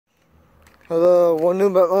Hello, one new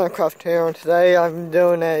about Minecraft here, and today I'm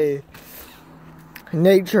doing a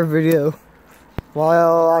nature video.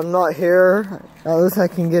 While I'm not here, at least I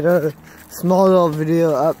can get a small little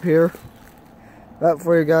video up here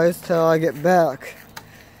for you guys till I get back.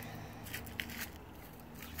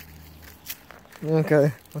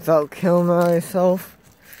 Okay, without killing myself.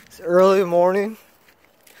 It's early morning.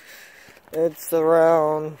 It's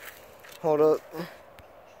around, hold up,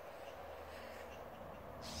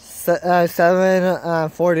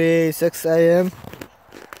 7:46 a.m.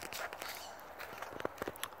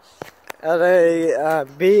 at a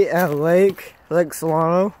beach at Lake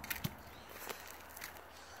Solano,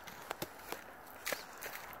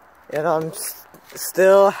 and I'm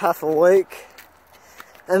still half awake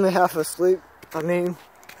and half asleep.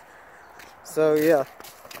 So yeah.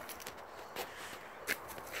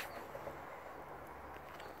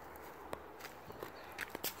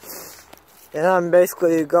 And I'm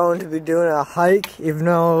basically going to be doing a hike, even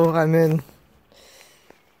though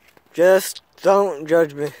just don't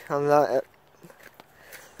judge me on that,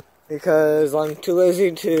 because I'm too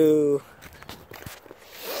lazy to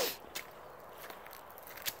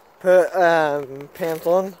put pants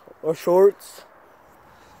on or shorts.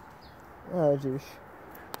 Oh jeez.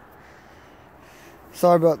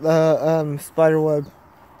 Sorry about the spider web.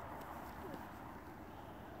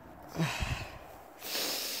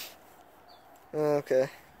 Okay.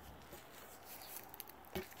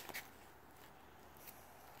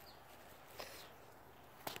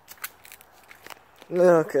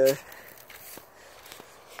 Okay.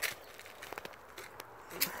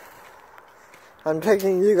 I'm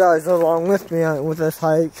taking you guys along with me with this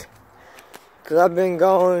hike, because I've been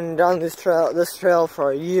going down this trail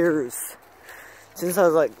for years, since I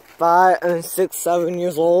was like 6, 7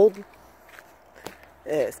 years old.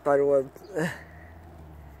 Yeah, spiderweb.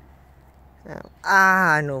 Ow.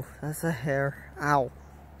 Ah, no, that's a hair. Ow.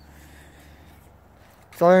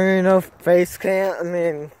 Sorry, no face cam.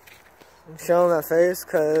 I'm showing my face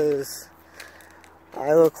because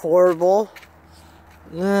I look horrible.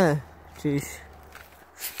 Yeah, jeez.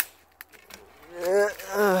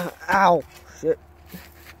 Ow, shit.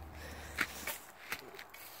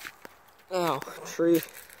 Ow, tree.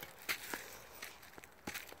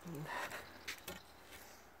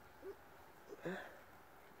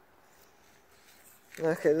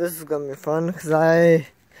 Okay, this is gonna be fun because I'm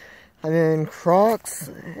in Crocs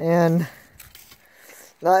and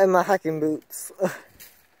not in my hiking boots.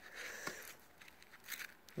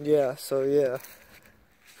 Yeah, so yeah.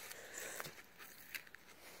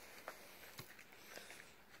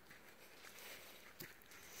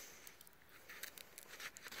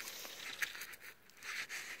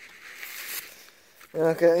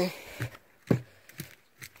 Okay.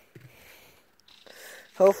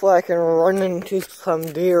 Hopefully I can run into some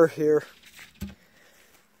deer here.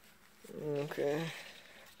 Okay.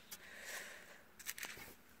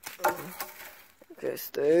 Okay,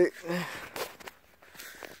 stay.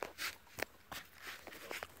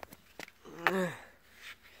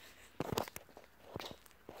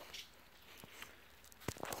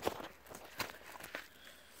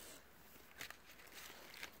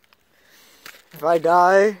 If I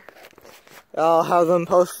die, I'll have them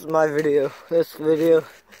post this video.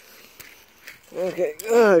 Okay,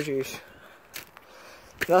 oh jeez.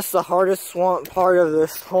 That's the hardest swamp part of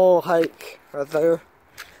this whole hike, right there.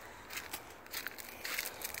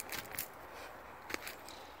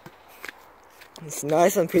 It's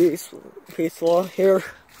nice and peaceful here.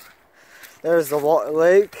 There's the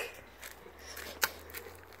lake.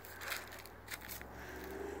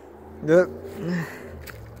 Yep.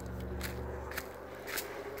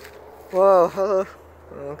 Whoa, hello.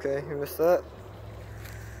 Okay, you missed that.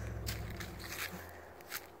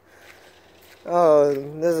 Oh,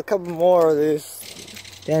 there's a couple more of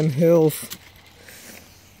these damn hills.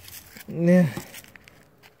 Yeah.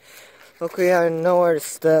 Okay, I know where to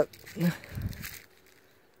step.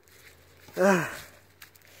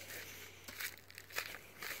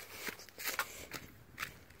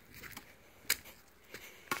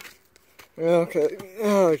 Okay.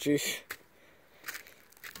 Oh, jeez.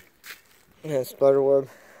 Yeah, spiderweb.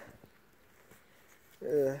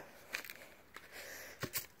 Yeah.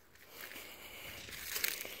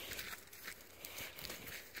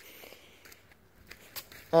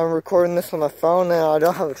 I'm recording this on my phone now. I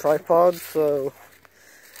don't have a tripod, so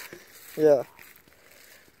yeah.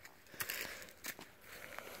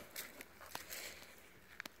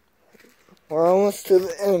 We're almost to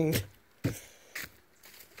the end.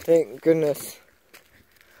 Thank goodness.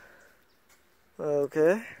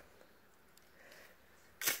 Okay.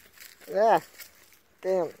 Yeah.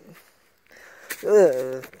 Damn.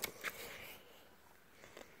 Ugh.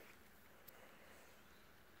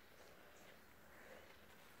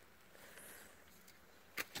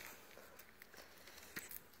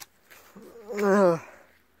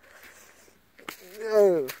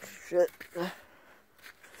 shit.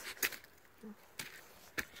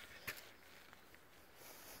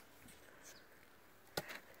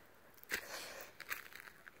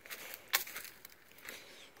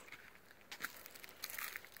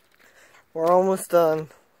 We're almost done.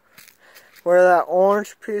 Where that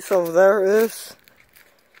orange piece over there is.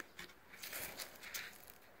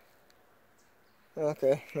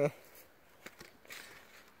 Okay.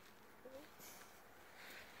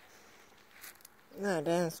 Nah,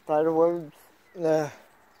 damn spider webs. Nah.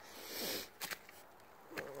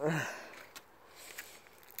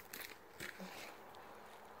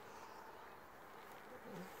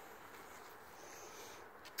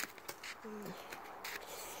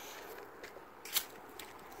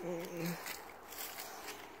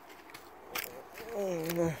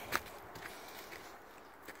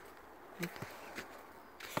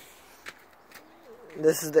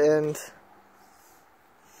 This is the end.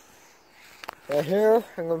 Right here,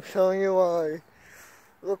 and I'm showing you what I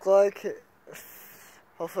look like.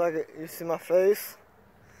 Hopefully you see my face.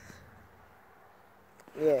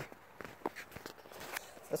 Yeah.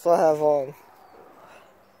 That's what I have on.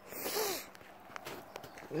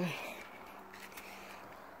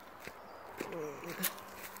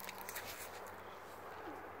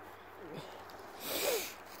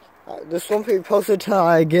 This won't be posted till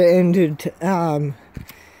I get into the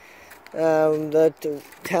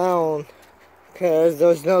town, because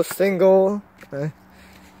there's no single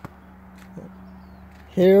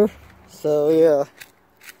here. So yeah,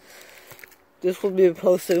 this will be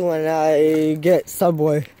posted when I get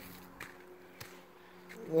Subway.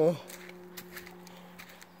 Yeah.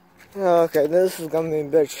 Okay, this is gonna be a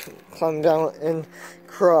bitch. Climb down in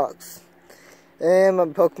Crocs. And my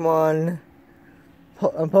Pokemon,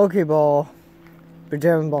 a Pokeball,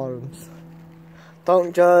 pajama bottoms.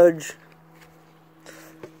 Don't judge.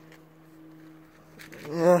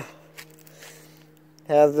 Yeah.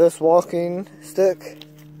 Have this walking stick.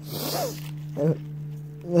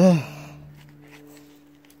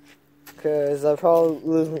 Because I probably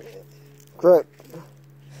lose grip.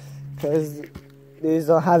 Because these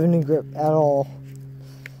don't have any grip at all.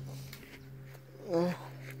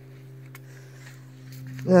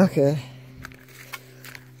 Okay.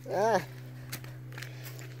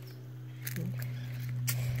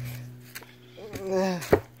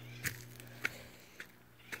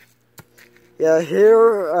 Yeah,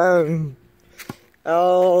 here,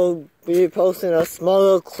 I'll be posting a small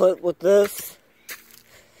little clip with this.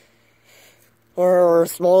 Or a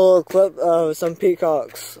small little clip of some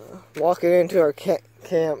peacocks walking into our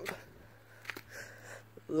camp.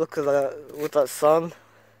 Look at that, with that sun.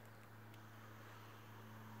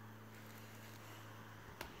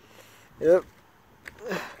 Yep.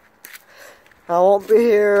 I won't be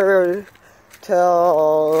here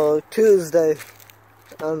till Tuesday.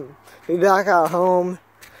 Be back at home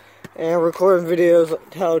and recording videos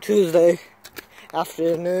till Tuesday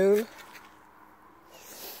afternoon.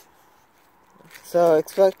 So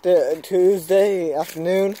expect it Tuesday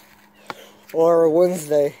afternoon or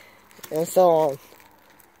Wednesday and so on.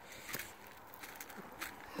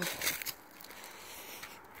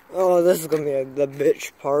 Oh, this is gonna be the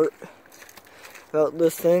bitch part about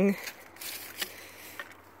this thing.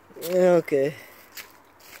 Okay.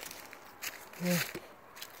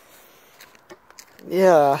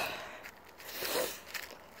 Yeah.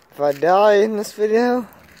 If I die in this video,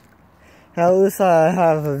 at least I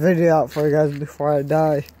have a video out for you guys before I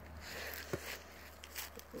die.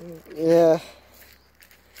 Yeah.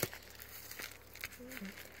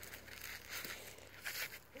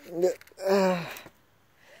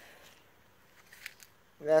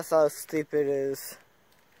 That's how stupid it is.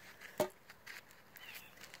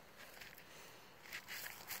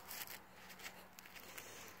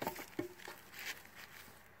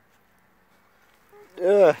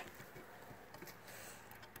 Ugh.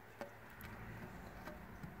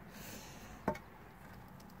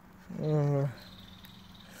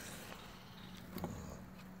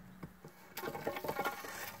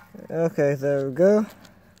 Okay, there we go.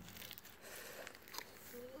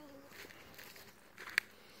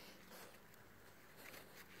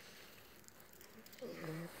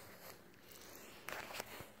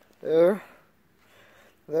 There.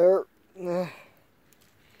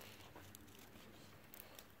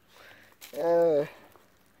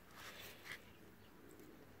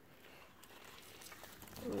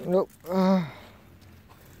 Nope.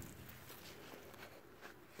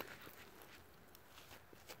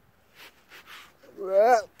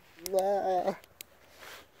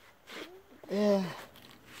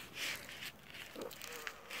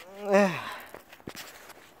 Yeah.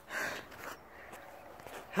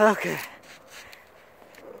 Okay.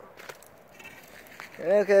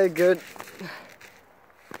 Okay, good.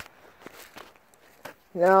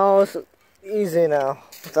 Now it's easy now,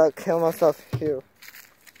 without killing myself here.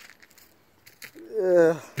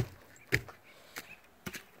 Ugh.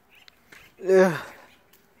 Ugh.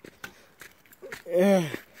 Ugh.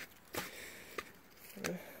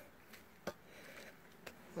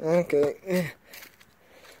 Okay.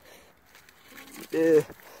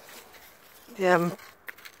 Yeah, I'm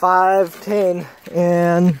 5'10"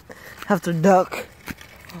 and have to duck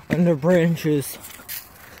under branches.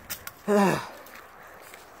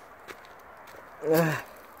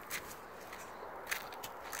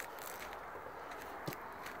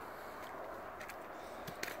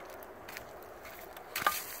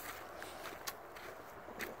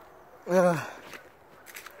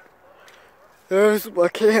 There's my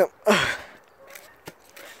camp.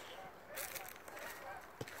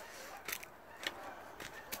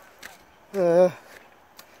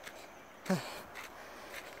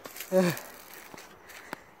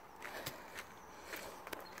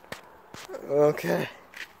 Okay.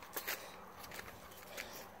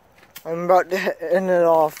 I'm about to end it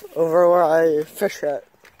off over where I fish at.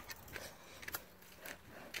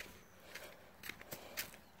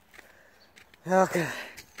 Okay.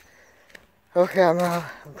 Okay, I'm out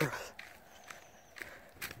of breath.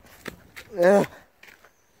 Yeah.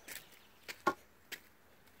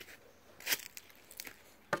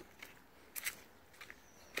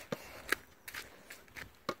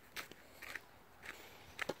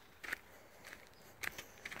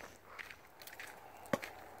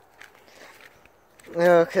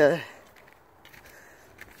 Okay.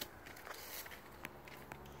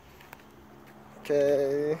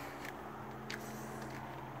 Okay.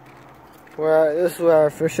 This is where I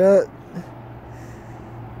fish at.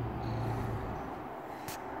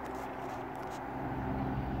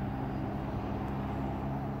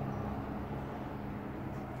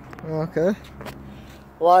 Okay.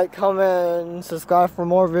 Like, comment, and subscribe for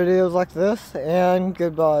more videos like this, and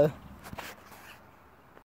goodbye.